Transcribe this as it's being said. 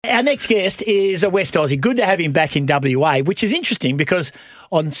Our next guest is a West Aussie. Good to have him back in WA, which is interesting because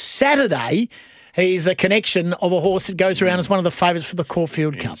on Saturday he's a connection of a horse that goes around as one of the favourites for the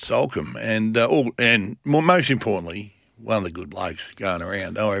Caufield Cup. Soulcombe, and most importantly, one of the good blokes going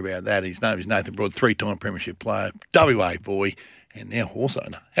around. Don't worry about that. His name is Nathan Broad, 3-time premiership player, WA boy, and now horse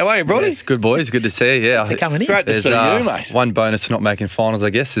owner. How are you, Brody? Yeah, it's good, boys. Good to see you. Yeah, Thanks for coming in. Great to see you, mate. One bonus for not making finals, I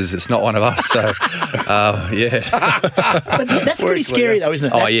guess, is it's not one of us. So, yeah. But that's pretty scary, though,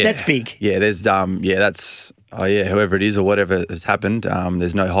 isn't it? Yeah. That's big. Yeah, there's whoever it is or whatever has happened,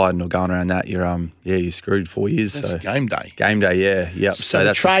 there's no hiding or going around that. You're screwed 4 years. That's so game day. Game day, yeah. Yep. So the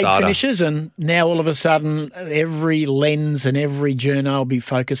that's trade starter. finishes, and now all of a sudden every lens and every journal will be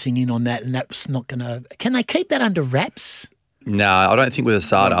focusing in on that, and that's not going to... Can they keep that under wraps? No, I don't think with a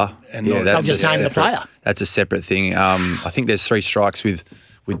SADA. They'll just name the player. That's a separate thing. I think there's 3 strikes with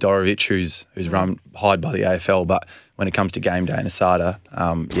Dorovic, who's run hide by the AFL, but when it comes to game day and a SADA,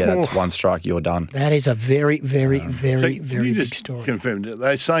 that's 1 strike, you're done. That is a very big story. Confirmed.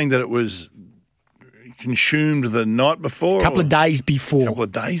 They're saying that it was consumed the night before? A couple of days before. A couple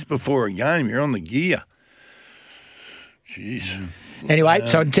of days before a game. You're on the gear. Jeez. Anyway,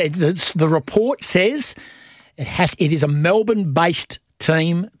 so the report says it is a Melbourne-based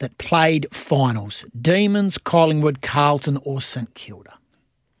team that played finals. Demons, Collingwood, Carlton or St Kilda.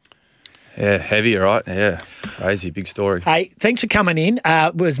 Yeah, heavy, right? Yeah, crazy, big story. Hey, thanks for coming in.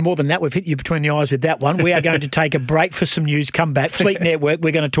 There's more than that. We've hit you between the eyes with that one. We are going to take a break for some news, come back. Fleet Network,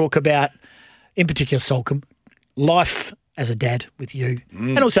 we're going to talk about, in particular, Soulcombe, life as a dad with you,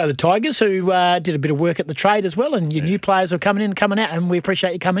 and also the Tigers, who did a bit of work at the trade as well, and your new players are coming in and coming out, and we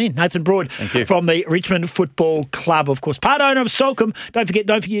appreciate you coming in. Nathan Broad from the Richmond Football Club, of course, part owner of Soulcombe. Don't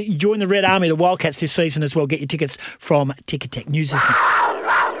forget, you join the Red Army, the Wildcats this season as well. Get your tickets from Ticketek. News is next.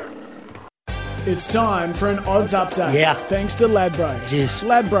 It's time for an odds update. Yeah. Thanks to Ladbrokes. Yes.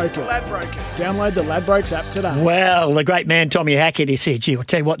 Ladbroker. Download the Ladbrokes app today. Well, the great man Tommy Hackett is here. Gee, I'll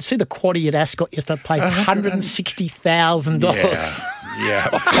tell you what, see the quaddie at Ascot yesterday played $160,000. Yeah.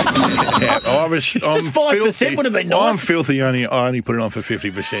 I was. Just 5% would have been nice. I'm filthy. I only put it on for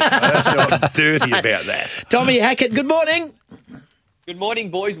 50%. That's not dirty about that. Tommy Hackett, good morning. Good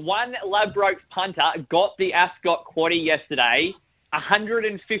morning, boys. One Ladbrokes punter got the Ascot quaddie yesterday.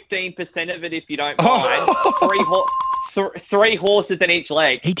 115% of it, if you don't mind. Three horses in each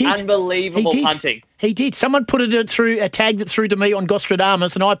leg. He did. Unbelievable punting. He did. Someone tagged it through to me on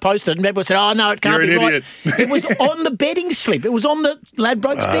Gostradamus, and I posted it, and people said, "Oh no, it can't be right." It was on the betting slip. It was on the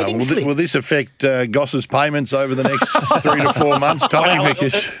Ladbrokes betting slip. Will this affect Goss's payments over the next 3 to 4 months, Tommy?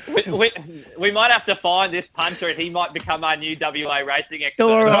 We might have to find this punter, and he might become our new WA racing expert.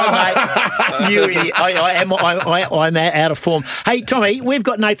 All right, mate. You idiot. I'm out of form. Hey, Tommy, we've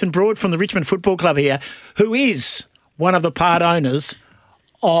got Nathan Broad from the Richmond Football Club here, who is one of the part owners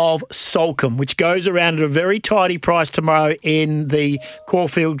of Soulcombe, which goes around at a very tidy price tomorrow in the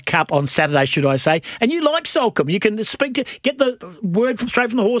Caufield Cup on Saturday, should I say. And you like Soulcombe. You can get the word straight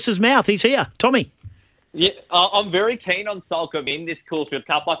from the horse's mouth. He's here. Tommy. Yeah, I'm very keen on Soulcombe in this Caufield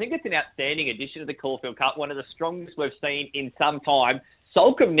Cup. I think it's an outstanding addition to the Caufield Cup, one of the strongest we've seen in some time.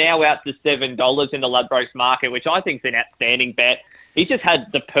 Soulcombe now out to $7 in the Ladbrokes market, which I think is an outstanding bet. He just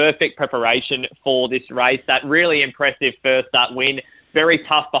had the perfect preparation for this race. That really impressive first up win. Very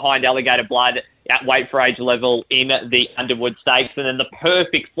tough behind Alligator Blood at weight for age level in the Underwood Stakes. And then the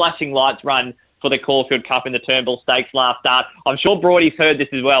perfect flashing lights run for the Caufield Cup in the Turnbull Stakes last start. I'm sure Brody's heard this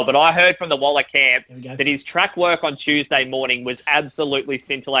as well, but I heard from the Waller camp that his track work on Tuesday morning was absolutely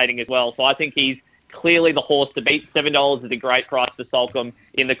scintillating as well. So I think he's clearly the horse to beat. $7 is a great price for Soulcombe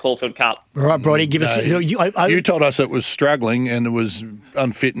in the Caulfield Cup. All right, Brody, give us... You told us it was struggling and it was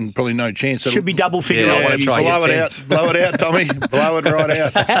unfit and probably no chance. Should be double figure. Blow it out. Blow it out, Tommy. Blow it right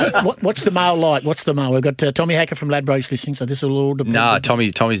out. What's the mail like? What's the mail? We've got Tommy Hacker from Ladbrokes listening, so this will all depend. No,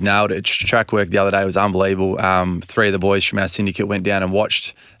 Tommy's nailed it. Track work the other day was unbelievable. 3 of the boys from our syndicate went down and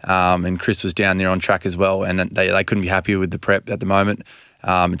watched, and Chris was down there on track as well, and they couldn't be happier with the prep at the moment.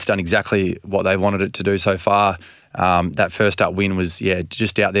 It's done exactly what they wanted it to do so far. That first up win was,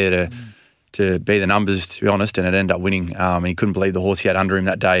 just out there to be the numbers, to be honest, and it ended up winning. And he couldn't believe the horse he had under him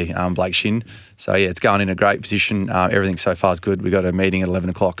that day, Blake Shin. So, it's going in a great position. Everything so far is good. We got a meeting at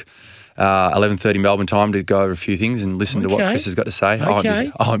 11 o'clock. 11:30 Melbourne time to go over a few things and listen to what Chris has got to say.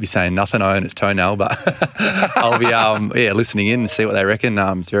 I won't be saying nothing. I own its toenail, but I'll be listening in and see what they reckon.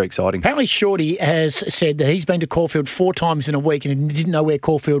 It's very exciting. Apparently, Shorty has said that he's been to Caulfield 4 times in a week and he didn't know where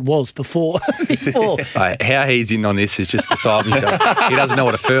Caulfield was before. How he's in on this is just beside me. He doesn't know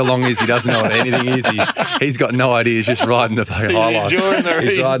what a furlong is. He doesn't know what anything is. He's got no idea. He's just riding the highlight. He's enjoying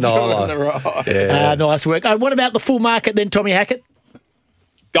the ride. Yeah. Nice work. What about the full market then, Tommy Hackett?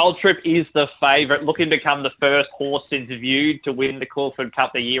 Gold Trip is the favourite, looking to become the first horse interviewed to win the Caufield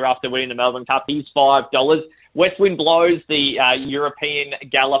Cup the year after winning the Melbourne Cup. He's $5. West Wind Blows, the European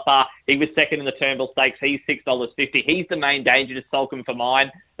galloper. He was second in the Turnbull Stakes. He's $6.50. He's the main danger to Soulcombe for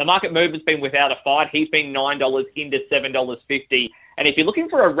mine. The market movement's been without a fight. He's been $9 into $7.50. And if you're looking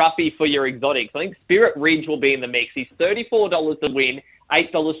for a roughie for your exotics, I think Spirit Ridge will be in the mix. He's $34 to win,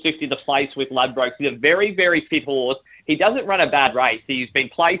 $8.50 to place with Ladbrokes. He's a very, very fit horse. He doesn't run a bad race. He's been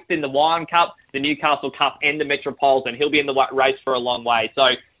placed in the Wyong Cup, the Newcastle Cup, and the Metropolitan. He'll be in the race for a long way. So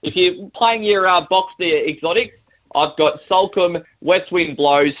if you're playing your box, the exotics, I've got Soulcombe, West Wind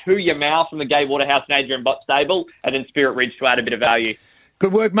Blows, Who Ya Mouth from the Gay Waterhouse and Adrian Bott stable, and then Spirit Ridge to add a bit of value.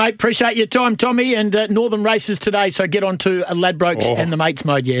 Good work, mate. Appreciate your time, Tommy. And Northern races today, so get on to Ladbrokes and the Mates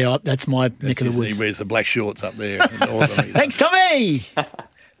Mode. Yeah, that's my neck of the woods. He wears the black shorts up there. Thanks, Tommy.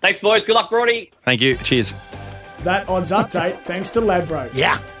 Thanks, boys. Good luck, Brody. Thank you. Cheers. That odds update thanks to Ladbrokes.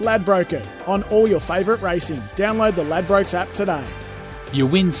 Yeah. Ladbroker on all your favourite racing. Download the Ladbrokes app today. You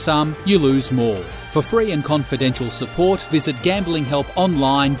win some, you lose more. For free and confidential support, visit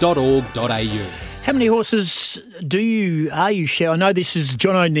gamblinghelponline.org.au. How many horses are you share? I know this is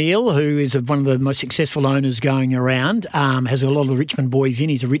John O'Neill, who is one of the most successful owners going around, has a lot of the Richmond boys in.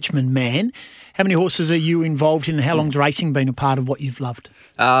 He's a Richmond man. How many horses are you involved in, and how long's racing been a part of what you've loved?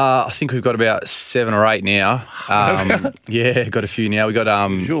 I think we've got about 7 or 8 now. Yeah, got a few now. We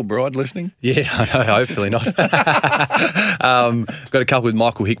got Is your bride listening? Yeah, I know, hopefully not. Got a couple with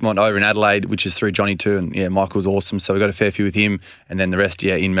Michael Hickmott over in Adelaide, which is through Johnny too, and yeah, Michael's awesome. So we've got a fair few with him, and then the rest,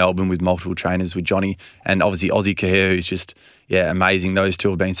 in Melbourne with multiple trainers with Johnny, and obviously Aussie Kahir, who's just amazing. Those two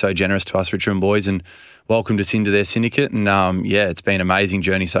have been so generous to us Richmond boys and welcomed us into their syndicate, and it's been an amazing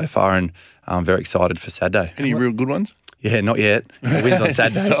journey so far, and I'm very excited for Saturday. Any real good ones? Yeah, not yet. Wins on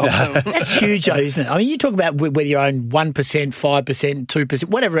Saturday. That's huge, though, isn't it? I mean, you talk about whether you own 1%, 5%, 2%,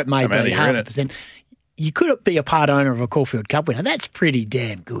 whatever it may be, 0.5%. You could be a part owner of a Caufield Cup winner. That's pretty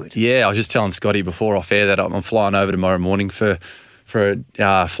damn good. Yeah, I was just telling Scotty before off air that I'm flying over tomorrow morning for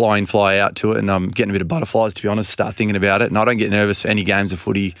a fly-in, fly-out to it, and I'm getting a bit of butterflies, to be honest, start thinking about it. And I don't get nervous for any games of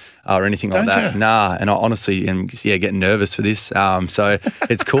footy or anything like that. Nah, and I honestly am getting nervous for this. So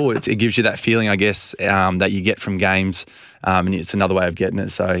it's cool. It gives you that feeling, I guess, that you get from games, and it's another way of getting it.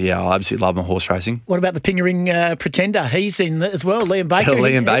 So, I absolutely love my horse racing. What about the Pingering Pretender? He's in as well, Liam Baker.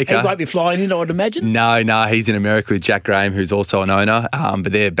 Liam Baker. He won't be flying in, I would imagine. No, he's in America with Jack Graham, who's also an owner,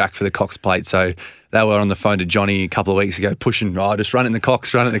 but they're back for the Cox Plate, so they were on the phone to Johnny a couple of weeks ago pushing, just run it in the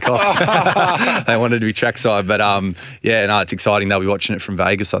Cox. They wanted to be trackside. But, it's exciting. They'll be watching it from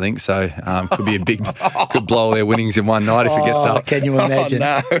Vegas, I think. So could be could blow all their winnings in one night if it gets up. Can you imagine?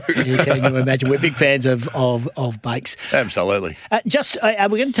 Oh, no. Can you imagine? We're big fans of Bakes. Absolutely. We're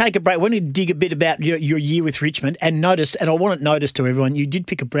going to take a break. We're going to dig a bit about your year with Richmond and I want to notice to everyone, you did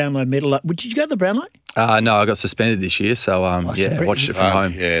pick a Brownlow medal. Did you go to the Brownlow? No, I got suspended this year, so watched it from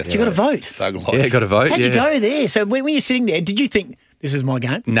home. Yeah, you got a vote? Yeah, got a vote. How'd you go there? So when you're sitting there, did you think, this is my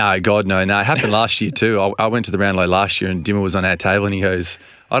game? No, God, no. It happened last year too. I went to the Brownlow last year and Dimmer was on our table and he goes,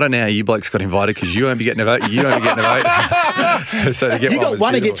 I don't know how you blokes got invited because you won't be getting a vote. You won't be getting a vote. So to get you got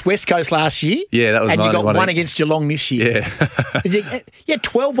one against West Coast last year. Yeah, that was and you got one against Geelong this year. Yeah. You had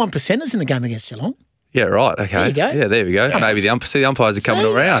 12 1%ers in the game against Geelong. Yeah, right. Okay. There you go. Yeah, there we go. Maybe the umpires are coming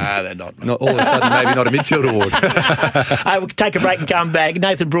around. Nah, they're not. Not all of a sudden, maybe not a midfield award. We'll take a break and come back.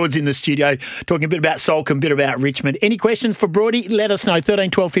 Nathan Broad's in the studio talking a bit about Soulcombe, a bit about Richmond. Any questions for Broady? Let us know. 13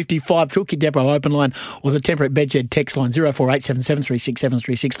 12 55, Toolkit Depot open line or the Temperate Bedshed text line 0487 736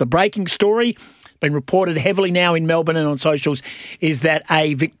 736. The breaking story, been reported heavily now in Melbourne and on socials, is that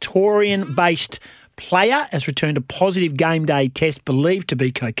a Victorian-based player has returned a positive game day test believed to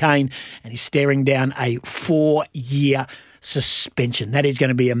be cocaine and is staring down a 4-year suspension. That is going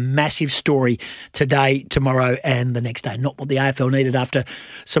to be a massive story today, tomorrow and the next day. Not what the AFL needed after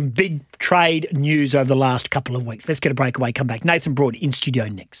some big trade news over the last couple of weeks. Let's get a breakaway, come back. Nathan Broad in studio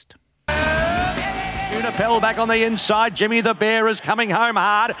next. Pell back on the inside. Jimmy the Bear is coming home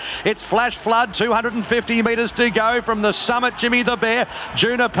hard. It's Flash Flood, 250 metres to go from the summit. Jimmy the Bear.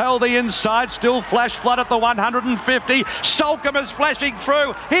 Junipel the inside. Still Flash Flood at the 150. Soulcombe is flashing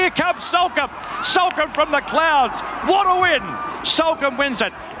through. Here comes Soulcombe. Soulcombe from the clouds. What a win. Soulcombe wins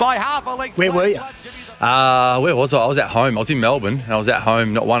it by half a length. Where were you? Where was I? I was at home. I was in Melbourne and I was at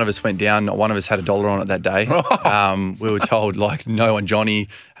home. Not one of us went down. Not one of us had $1 on it that day. We were told no one, Johnny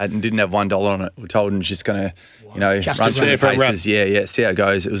didn't have $1 on it. We were told it's just going to, run through the paces. Yeah, see how it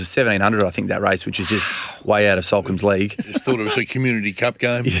goes. It was a 1700, I think, that race, which is just way out of Soulcombe's league. Just thought it was a community cup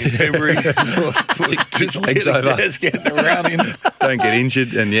game in February. Let's get the round in. Don't get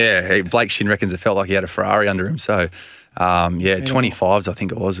injured. And Blake Shin reckons it felt like he had a Ferrari under him. So Yeah, 25s I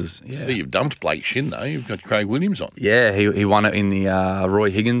think it was. So you've dumped Blake Shin, though. You've got Craig Williams on. Yeah, he won it in the Roy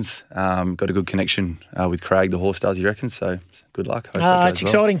Higgins. Got a good connection with Craig, the horse does, he reckons. So good luck. It's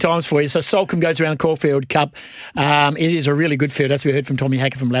exciting times for you. So Soulcombe goes around Caufield Cup. It is a really good field. As we heard from Tommy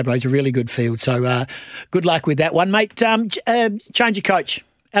Hacker from Ladbroke, it's a really good field. So good luck with that one, mate. Change your coach,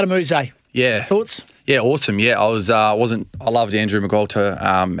 Adam Uze. Yeah. Thoughts? Yeah, awesome. Yeah, I loved Andrew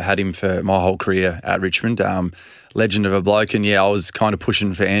McGualter. Had him for my whole career at Richmond. Legend of a bloke, and I was kind of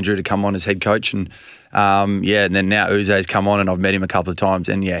pushing for Andrew to come on as head coach, and and then now Uze's come on, and I've met him a couple of times,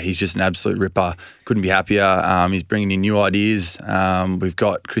 and he's just an absolute ripper. Couldn't be happier. He's bringing in new ideas. We've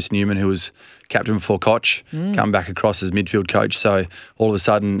got Chris Newman, who was captain before Koch, come back across as midfield coach. So all of a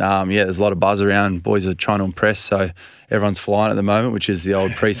sudden, there's a lot of buzz around. Boys are trying to impress. So everyone's flying at the moment, which is the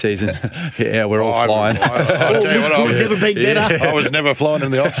old pre-season. We're all flying. I'll tell you what, We've never been better. I was never flying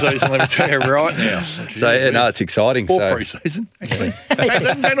in the off-season, let me tell you right now. So, it's exciting. Or pre-season, actually.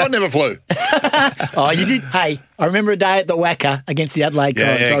 I never flew. Oh, you did? Hey, I remember a day at the Wacker against the Adelaide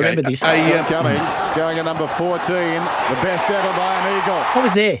Crows. I remember this. Cummings going at number 14, the best ever by an Eagle. I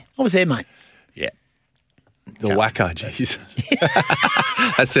was there, mate. Yeah. The Wacker, jeez.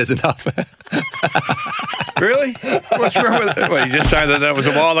 That says enough. Really? What's wrong with it? Well, you just saying that was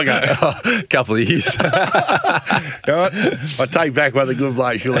a while ago. A couple of years. You know what? I take back one of the good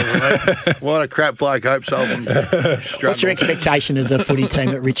blokes you'll ever meet. What a crap bloke. Hope Soulcombe struggles. What's your expectation as a footy team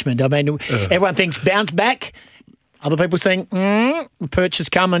at Richmond? I mean, everyone thinks bounce back. Other people saying, Perch has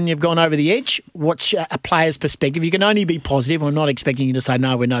come and you've gone over the edge. What's a player's perspective? You can only be positive. I'm not expecting you to say,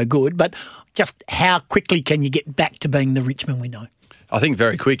 no, we're no good. But just how quickly can you get back to being the Richmond we know? I think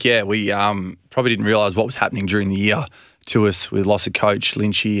very quick, yeah. We probably didn't realise what was happening during the year to us with loss of coach.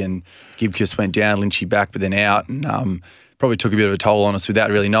 Lynchy and Gibkiss went down, Lynchy back but then out, and probably took a bit of a toll on us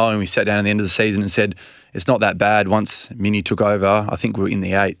without really knowing. We sat down at the end of the season and said, it's not that bad. Once Mini took over, I think we were in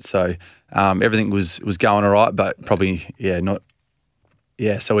the 8. So everything was going all right, but probably, not.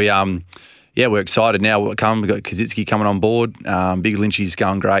 Yeah, so we're excited now. We've got Kazitsky coming on board. Big Lynchy's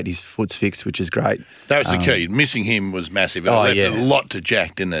going great. His foot's fixed, which is great. That was the key. Missing him was massive. It left a lot to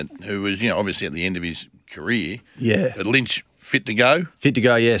Jack, didn't it? Who was, obviously at the end of his career. Yeah. But Lynch fit to go? Fit to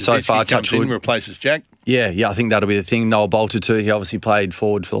go, yeah. So far, touch wood. Replaces Jack? Yeah, I think that'll be the thing. Noel Bolter too. He obviously played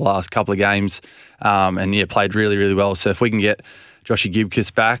forward for the last couple of games and played really, really well. So if we can get Joshy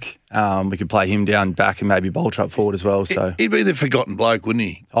Gibkiss back, we could play him down back and maybe Bolter up forward as well. So he'd be the forgotten bloke, wouldn't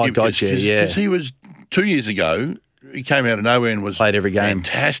he? Oh, gotcha, yeah. Because he was 2 years ago, he came out of nowhere and was played every game.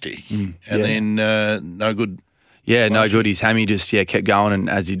 Fantastic. Then no good. Yeah, no good. His hammy just kept going, and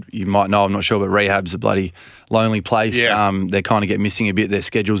as you might know, I'm not sure, but rehab's a bloody lonely place. Yeah. They kind of get missing a bit. Their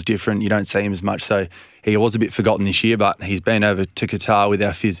schedule's different. You don't see him as much. So he was a bit forgotten this year, but he's been over to Qatar with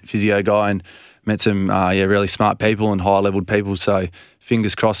our physio guy and met some really smart people and high-leveled people. So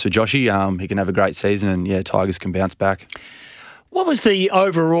fingers crossed for Joshy. He can have a great season, and Tigers can bounce back. What was the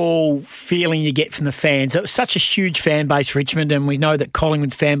overall feeling you get from the fans? It was such a huge fan base, Richmond, and we know that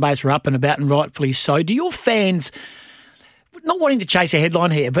Collingwood's fan base were up and about, and rightfully so. Do your fans, not wanting to chase a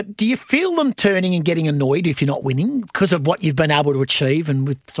headline here, but do you feel them turning and getting annoyed if you're not winning because of what you've been able to achieve and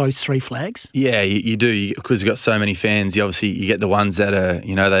with those 3 flags? Yeah, you do, because we've got so many fans. You get the ones that are,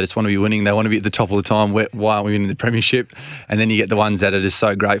 they just want to be winning. They want to be at the top all the time. Why aren't we winning the premiership? And then you get the ones that are just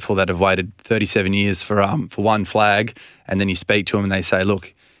so grateful that have waited 37 years for one flag. And then you speak to them and they say,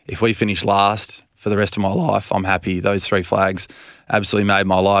 look, if we finish last for the rest of my life, I'm happy. Those 3 flags absolutely made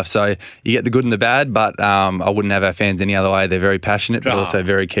my life. So you get the good and the bad, but I wouldn't have our fans any other way. They're very passionate, but also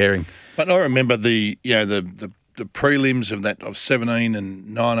very caring. But I remember the prelims of 17 and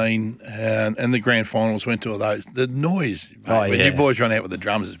 19 and the grand finals went to all those. The noise, mate, when you boys run out with the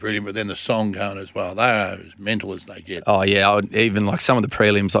drums is brilliant, but then the song going as well. They are as mental as they get. Oh, yeah. Even like some of the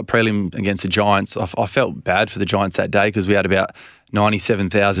prelims, like prelim against the Giants, I felt bad for the Giants that day because we had about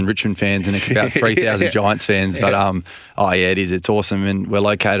 97,000 Richmond fans and about 3,000 Giants fans. But, it is. It's awesome. And we're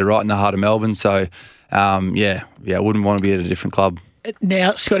located right in the heart of Melbourne. So, I wouldn't want to be at a different club.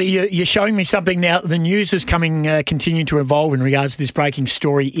 Now, Scotty, you're showing me something now. The news is continuing to evolve in regards to this breaking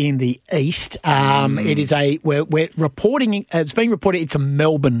story in the East. It is we're reporting, it's being reported it's a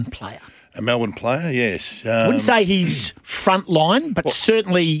Melbourne player. A Melbourne player, yes. I wouldn't say he's front line, but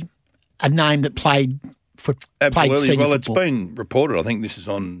certainly a name that played absolutely. Well, it's been reported. I think this is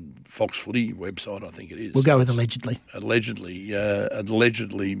on Fox Footy website, I think it is. We'll go with allegedly.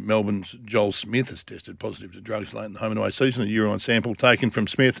 Allegedly, Melbourne's Joel Smith has tested positive to drugs late in the home and away season. A urine sample taken from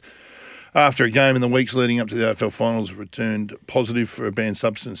Smith after a game in the weeks leading up to the AFL finals returned positive for a banned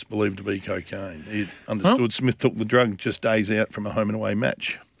substance believed to be cocaine. He understood Smith took the drug just days out from a home and away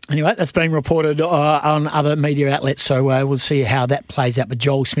match. Anyway, that's being reported on other media outlets, so we'll see how that plays out. But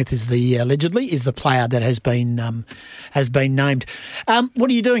Joel Smith is allegedly the player that has been named. What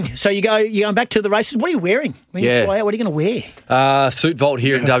are you doing? So you're going back to the races. What are you wearing when you fly out? What are you going to wear? Suit Vault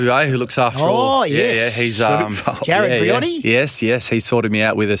here in WA, who looks after all. Oh, yes. He's Jared Briotti? Yes. He sorted me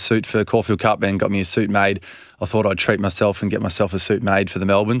out with a suit for Caufield Cup and got me a suit made. I thought I'd treat myself and get myself a suit made for the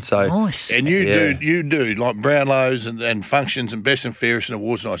Melbourne. So nice. And you do like Brownlows and functions and best and fairest and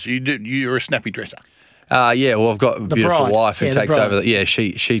awards nights. You're a snappy dresser. Well, I've got a beautiful wife who takes over.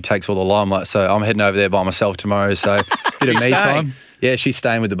 She takes all the limelight. So I'm heading over there by myself tomorrow. So bit of me time. Yeah, she's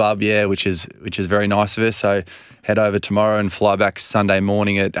staying with the bub. Yeah, which is very nice of her. So head over tomorrow and fly back Sunday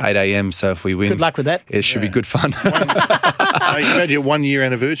morning at 8 a.m. So if we win, good luck with that. It should be good fun. You had your 1 year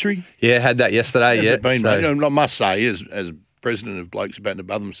anniversary. Yeah, had that yesterday. Has it been, mate? I must say, as president of Blokes Batting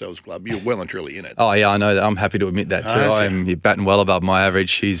Above Themselves Club, you're well and truly in it. Oh, yeah, I know that. I'm happy to admit that too. I am batting well above my average.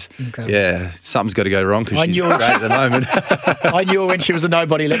 She's, something's got to go wrong because she's great at the moment. I knew her when she was a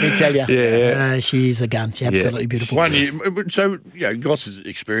nobody, let me tell you. Yeah. She's a gun. She's absolutely beautiful. 1 year. So, Goss is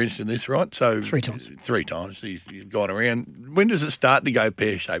experienced in this, right? So 3 times. 3 times. You've gone around. When does it start to go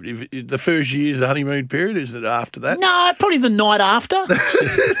pear-shaped? The first year is the honeymoon period? Is it after that? No, probably the night after.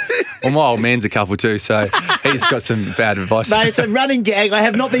 Well, my old man's a couple too, so he's got some bad advice. Mate, it's a running gag. I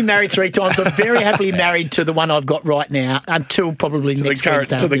have not been married 3 times. I'm very happily married to the one I've got right now until probably next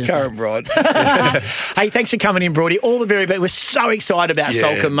Wednesday. To the current bride. Hey, thanks for coming in, Brody. All the very best. We're so excited about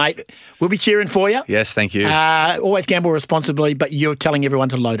Soulcombe, mate. We'll be cheering for you. Yes, thank you. Always gamble responsibly, but you're telling everyone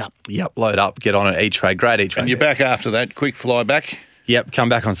to load up. Yep, load up, get on it, E-Trade, great E-Trade. And you're back after that, quick fly back. Yep, come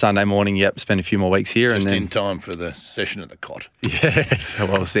back on Sunday morning. Yep, spend a few more weeks here. Just and then in time for the session at the cot. Yeah, so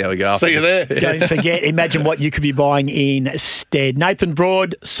we'll see how we go. See you there. Don't forget, imagine what you could be buying instead. Nathan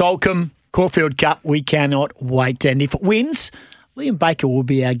Broad, Soulcombe, Caufield Cup. We cannot wait. And if it wins, Liam Baker will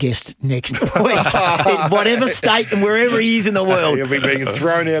be our guest next week in whatever state and wherever he is in the world. He'll be being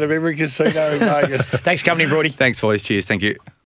thrown out of every casino in Vegas. Thanks for coming in, Brody. Thanks, boys. Cheers. Thank you.